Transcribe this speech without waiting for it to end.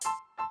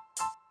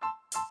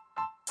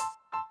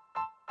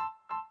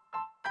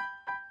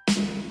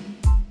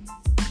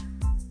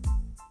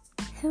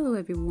Hello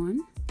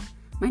everyone,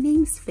 my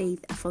name is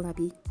Faith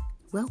Afolabi.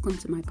 Welcome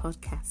to my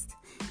podcast.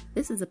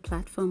 This is a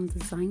platform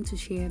designed to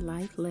share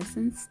life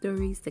lessons,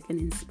 stories that can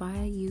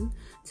inspire you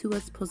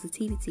towards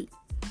positivity.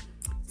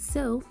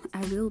 So, I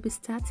will be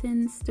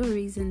starting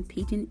stories in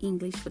Pidgin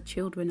English for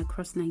children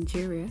across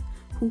Nigeria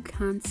who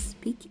can't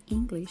speak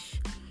English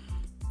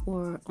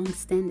or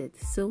understand it.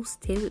 So,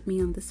 stay with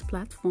me on this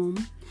platform.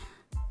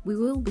 We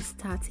will be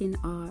starting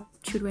our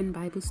children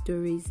Bible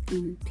stories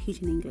in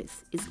Pidgin English.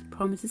 It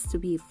promises to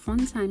be a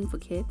fun time for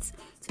kids.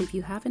 So if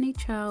you have any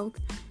child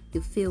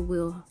you feel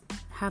will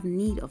have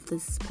need of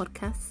this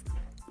podcast,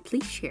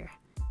 please share.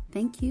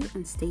 Thank you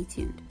and stay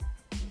tuned.